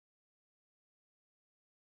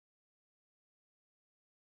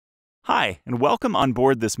Hi, and welcome on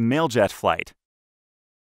board this Mailjet flight.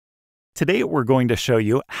 Today we're going to show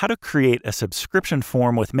you how to create a subscription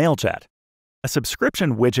form with Mailjet. A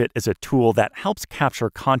subscription widget is a tool that helps capture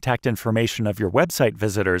contact information of your website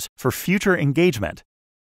visitors for future engagement.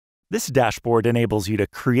 This dashboard enables you to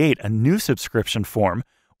create a new subscription form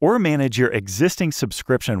or manage your existing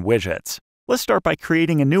subscription widgets. Let's start by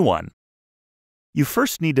creating a new one. You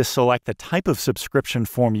first need to select the type of subscription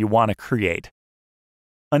form you want to create.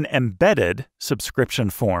 An embedded subscription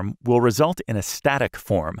form will result in a static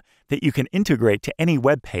form that you can integrate to any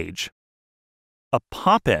web page. A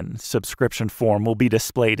pop-in subscription form will be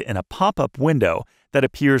displayed in a pop-up window that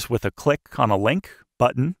appears with a click on a link,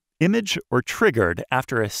 button, image, or triggered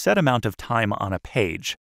after a set amount of time on a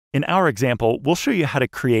page. In our example, we'll show you how to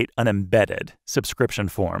create an embedded subscription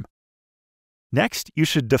form. Next, you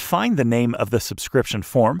should define the name of the subscription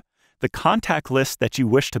form, the contact list that you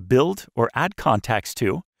wish to build or add contacts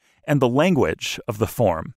to, and the language of the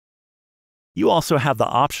form. You also have the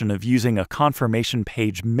option of using a confirmation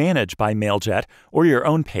page managed by Mailjet or your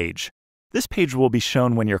own page. This page will be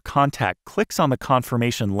shown when your contact clicks on the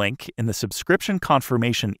confirmation link in the subscription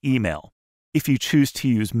confirmation email. If you choose to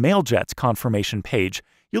use Mailjet's confirmation page,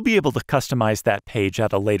 you'll be able to customize that page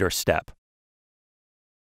at a later step.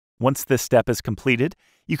 Once this step is completed,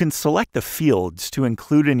 you can select the fields to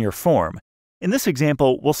include in your form. In this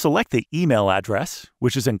example, we'll select the email address,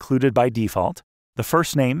 which is included by default, the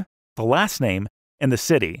first name, the last name, and the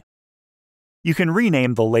city. You can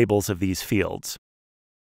rename the labels of these fields.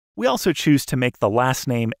 We also choose to make the last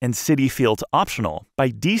name and city fields optional by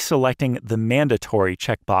deselecting the mandatory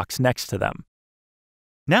checkbox next to them.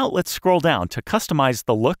 Now let's scroll down to customize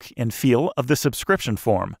the look and feel of the subscription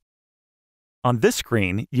form. On this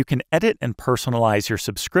screen, you can edit and personalize your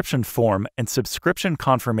subscription form and subscription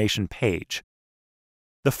confirmation page.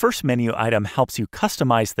 The first menu item helps you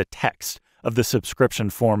customize the text of the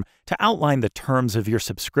subscription form to outline the terms of your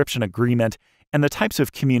subscription agreement and the types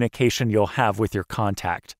of communication you'll have with your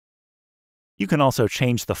contact. You can also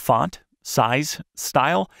change the font, size,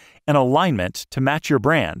 style, and alignment to match your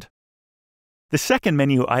brand. The second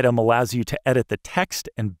menu item allows you to edit the text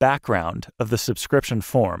and background of the subscription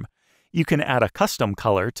form. You can add a custom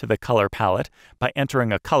color to the color palette by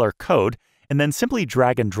entering a color code and then simply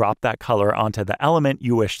drag and drop that color onto the element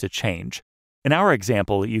you wish to change. In our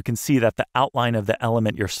example, you can see that the outline of the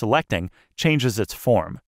element you're selecting changes its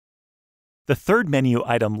form. The third menu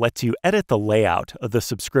item lets you edit the layout of the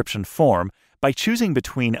subscription form by choosing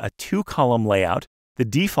between a two-column layout, the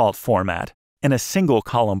default format, and a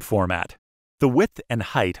single-column format. The width and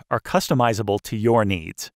height are customizable to your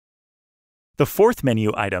needs. The fourth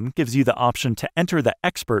menu item gives you the option to enter the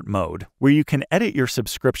expert mode, where you can edit your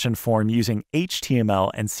subscription form using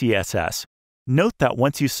HTML and CSS. Note that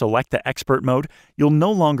once you select the expert mode, you'll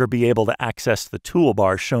no longer be able to access the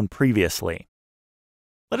toolbar shown previously.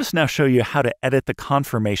 Let us now show you how to edit the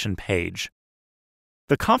confirmation page.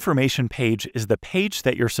 The confirmation page is the page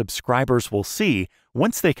that your subscribers will see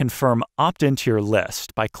once they confirm opt into your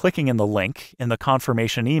list by clicking in the link in the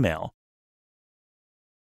confirmation email.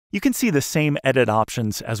 You can see the same edit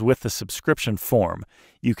options as with the subscription form.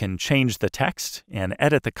 You can change the text and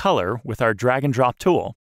edit the color with our drag and drop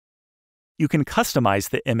tool. You can customize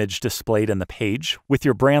the image displayed in the page with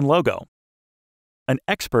your brand logo. An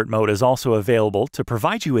expert mode is also available to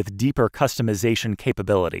provide you with deeper customization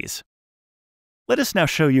capabilities. Let us now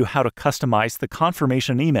show you how to customize the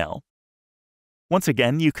confirmation email. Once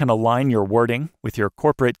again, you can align your wording with your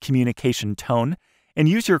corporate communication tone and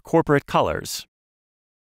use your corporate colors.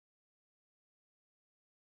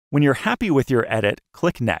 When you're happy with your edit,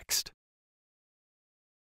 click Next.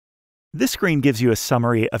 This screen gives you a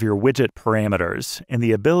summary of your widget parameters and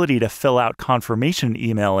the ability to fill out confirmation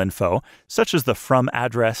email info, such as the from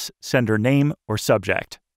address, sender name, or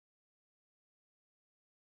subject.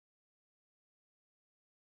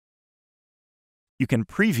 You can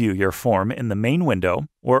preview your form in the main window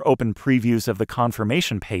or open previews of the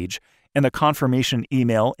confirmation page and the confirmation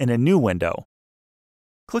email in a new window.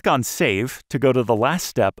 Click on Save to go to the last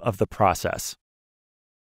step of the process.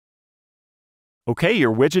 Okay,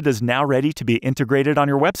 your widget is now ready to be integrated on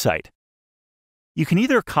your website. You can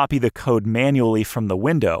either copy the code manually from the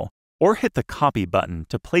window or hit the Copy button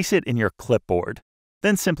to place it in your clipboard.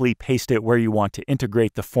 Then simply paste it where you want to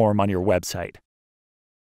integrate the form on your website.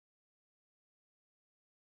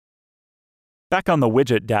 Back on the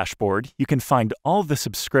widget dashboard, you can find all the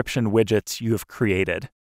subscription widgets you have created.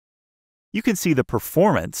 You can see the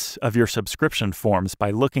performance of your subscription forms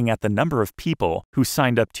by looking at the number of people who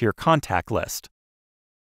signed up to your contact list.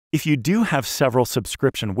 If you do have several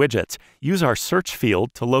subscription widgets, use our search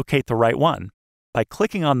field to locate the right one. By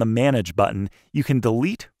clicking on the Manage button, you can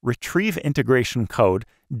delete, retrieve integration code,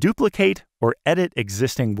 duplicate, or edit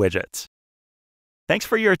existing widgets. Thanks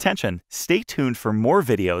for your attention. Stay tuned for more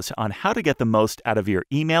videos on how to get the most out of your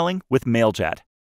emailing with Mailjet.